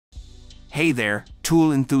Hey there,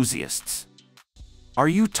 tool enthusiasts. Are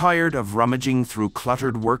you tired of rummaging through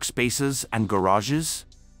cluttered workspaces and garages?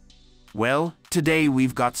 Well, today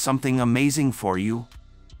we've got something amazing for you.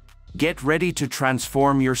 Get ready to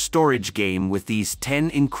transform your storage game with these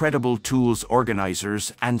 10 incredible tools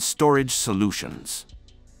organizers and storage solutions.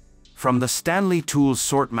 From the Stanley Tools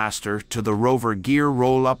Sortmaster to the Rover Gear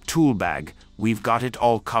Roll-Up Tool Bag, we've got it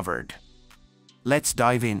all covered. Let's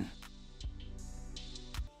dive in.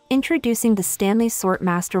 Introducing the Stanley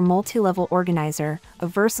Sortmaster Multi-Level Organizer, a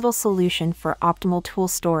versatile solution for optimal tool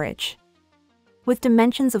storage. With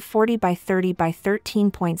dimensions of 40 by 30 by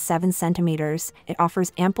 13.7 centimeters, it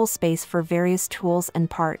offers ample space for various tools and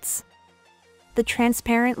parts. The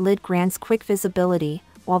transparent lid grants quick visibility,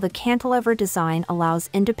 while the cantilever design allows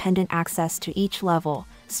independent access to each level,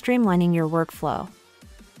 streamlining your workflow.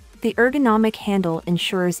 The ergonomic handle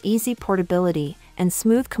ensures easy portability, and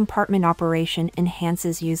smooth compartment operation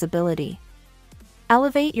enhances usability.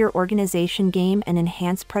 Elevate your organization game and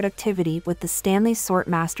enhance productivity with the Stanley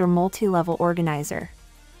Sortmaster Multi-Level Organizer.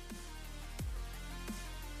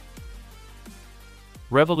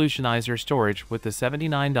 Revolutionize your storage with the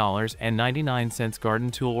 $79.99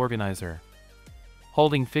 garden tool organizer.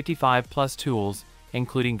 Holding 55 plus tools,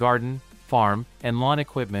 including garden, farm, and lawn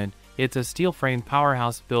equipment, it's a steel-framed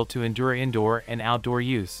powerhouse built to endure indoor and outdoor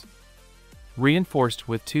use. Reinforced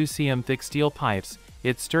with 2 cm thick steel pipes,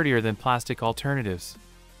 it's sturdier than plastic alternatives.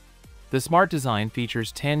 The smart design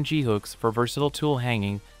features 10 G-hooks for versatile tool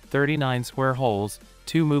hanging, 39 square holes,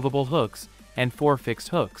 2 movable hooks, and 4 fixed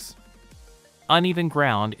hooks. Uneven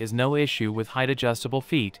ground is no issue with height-adjustable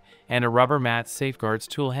feet, and a rubber mat safeguards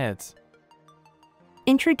tool heads.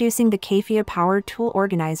 Introducing the Kafia Power Tool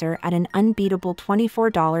Organizer at an unbeatable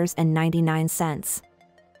 $24.99.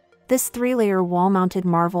 This 3-layer wall-mounted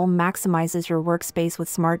marvel maximizes your workspace with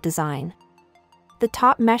smart design. The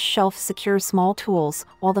top mesh shelf secures small tools,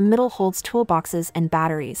 while the middle holds toolboxes and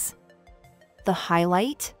batteries. The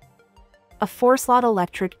highlight? A 4-slot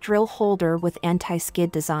electric drill holder with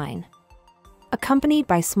anti-skid design. Accompanied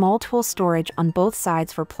by small tool storage on both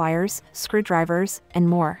sides for pliers, screwdrivers, and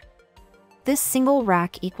more. This single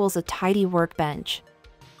rack equals a tidy workbench.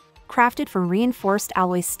 Crafted from reinforced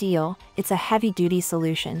alloy steel, it's a heavy-duty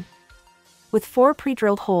solution. With 4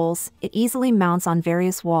 pre-drilled holes, it easily mounts on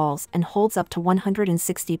various walls and holds up to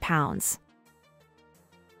 160 pounds.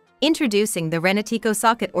 Introducing the Renatico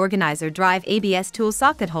Socket Organizer Drive ABS Tool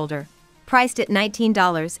Socket Holder, priced at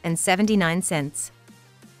 $19.79.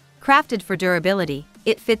 Crafted for durability,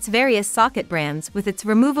 it fits various socket brands with its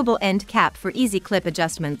removable end cap for easy clip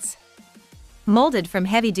adjustments. Molded from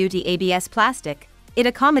heavy-duty ABS plastic, it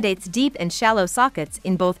accommodates deep and shallow sockets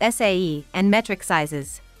in both SAE and metric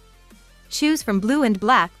sizes. Choose from blue and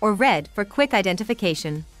black or red for quick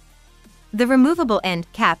identification. The removable end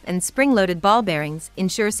cap and spring-loaded ball bearings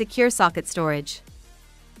ensure secure socket storage.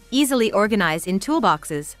 Easily organize in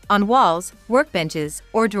toolboxes, on walls, workbenches,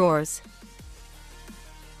 or drawers.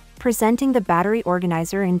 Presenting the Battery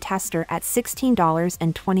Organizer and Tester at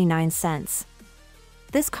 $16.29.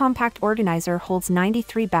 This compact organizer holds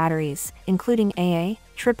 93 batteries, including AA,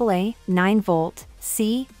 AAA, 9-volt,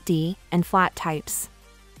 C, D, and flat types.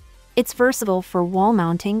 It's versatile for wall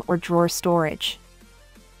mounting or drawer storage.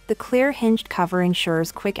 The clear hinged cover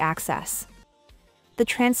ensures quick access. The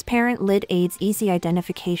transparent lid aids easy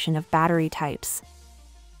identification of battery types.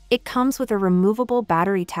 It comes with a removable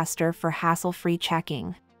battery tester for hassle-free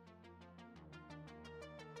checking.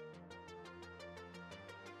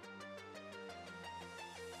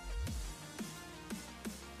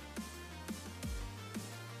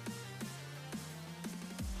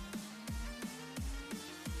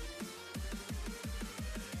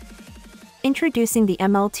 Introducing the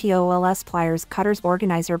MLTOLS Pliers Cutters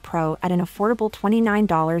Organizer Pro at an affordable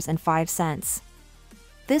 $29.05.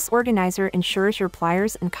 This organizer ensures your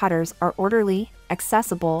pliers and cutters are orderly,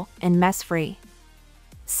 accessible, and mess-free.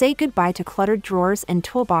 Say goodbye to cluttered drawers and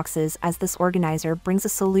toolboxes as this organizer brings a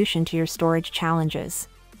solution to your storage challenges.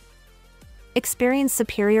 Experience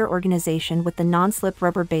superior organization with the non-slip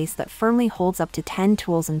rubber base that firmly holds up to 10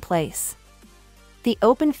 tools in place. The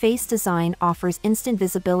open face design offers instant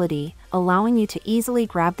visibility, allowing you to easily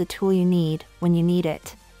grab the tool you need when you need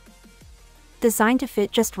it. Designed to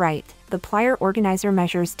fit just right, the plier organizer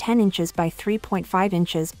measures 10 inches by 3.5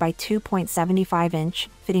 inches by 2.75 inch,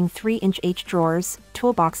 fitting 3-inch H drawers,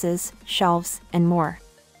 toolboxes, shelves, and more.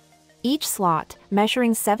 Each slot,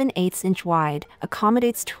 measuring 7/8 inch wide,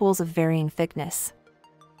 accommodates tools of varying thickness.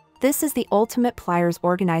 This is the ultimate pliers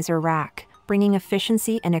organizer rack, bringing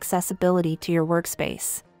efficiency and accessibility to your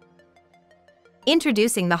workspace.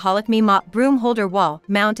 Introducing the Holoc Me Mop Broom Holder Wall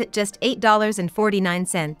Mount at just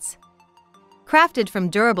 $8.49. Crafted from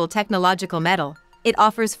durable technological metal, it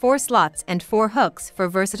offers 4 slots and 4 hooks for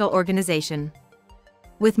versatile organization.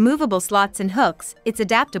 With movable slots and hooks, it's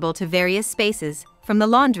adaptable to various spaces, from the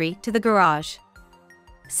laundry to the garage.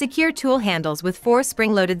 Secure tool handles with 4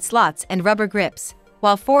 spring-loaded slots and rubber grips,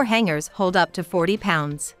 while 4 hangers hold up to 40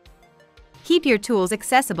 pounds. Keep your tools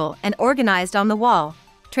accessible and organized on the wall,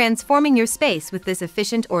 transforming your space with this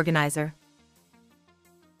efficient organizer.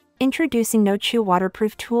 Introducing No Chew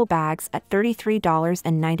waterproof tool bags at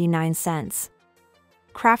 $33.99.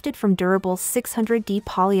 Crafted from durable 600D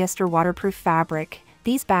polyester waterproof fabric,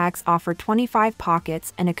 these bags offer 25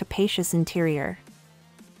 pockets and a capacious interior.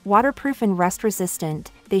 Waterproof and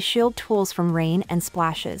rust-resistant, they shield tools from rain and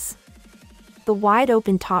splashes. The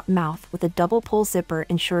wide-open top mouth with a double-pull zipper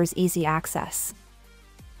ensures easy access.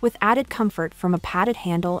 With added comfort from a padded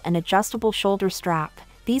handle and adjustable shoulder strap,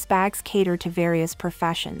 these bags cater to various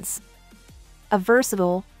professions. A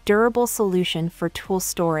versatile, durable solution for tool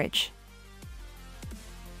storage.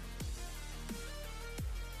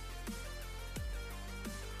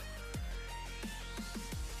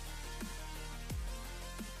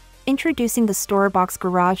 Introducing the StoreBox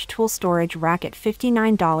Garage Tool Storage Rack at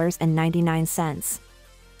 $59.99.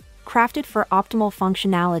 Crafted for optimal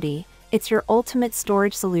functionality, it's your ultimate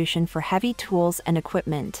storage solution for heavy tools and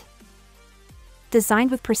equipment.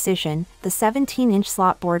 Designed with precision, the 17-inch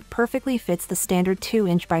slot board perfectly fits the standard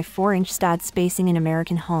 2-inch by 4-inch stud spacing in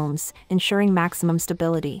American homes, ensuring maximum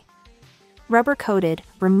stability. Rubber-coated,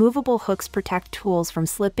 removable hooks protect tools from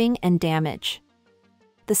slipping and damage.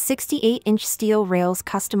 The 68-inch steel rails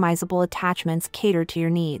customizable attachments cater to your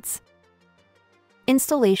needs.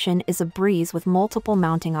 Installation is a breeze with multiple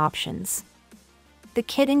mounting options. The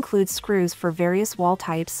kit includes screws for various wall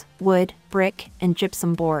types, wood, brick, and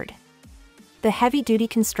gypsum board. The heavy-duty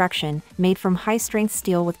construction, made from high-strength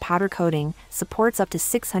steel with powder coating, supports up to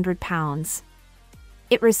 600 pounds.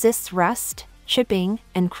 It resists rust, chipping,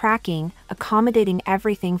 and cracking, accommodating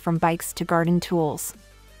everything from bikes to garden tools.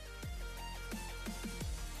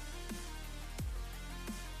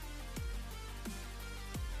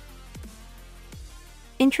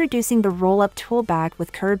 Introducing the roll-up tool bag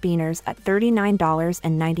with carabiners at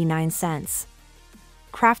 $39.99.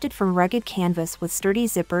 Crafted from rugged canvas with sturdy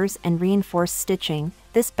zippers and reinforced stitching,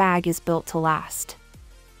 this bag is built to last.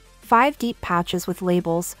 5 deep pouches with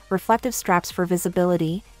labels, reflective straps for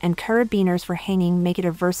visibility, and carabiners for hanging make it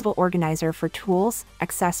a versatile organizer for tools,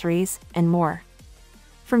 accessories, and more.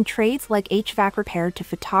 From trades like HVAC repair to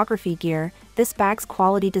photography gear, this bag's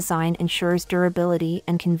quality design ensures durability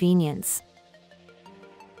and convenience.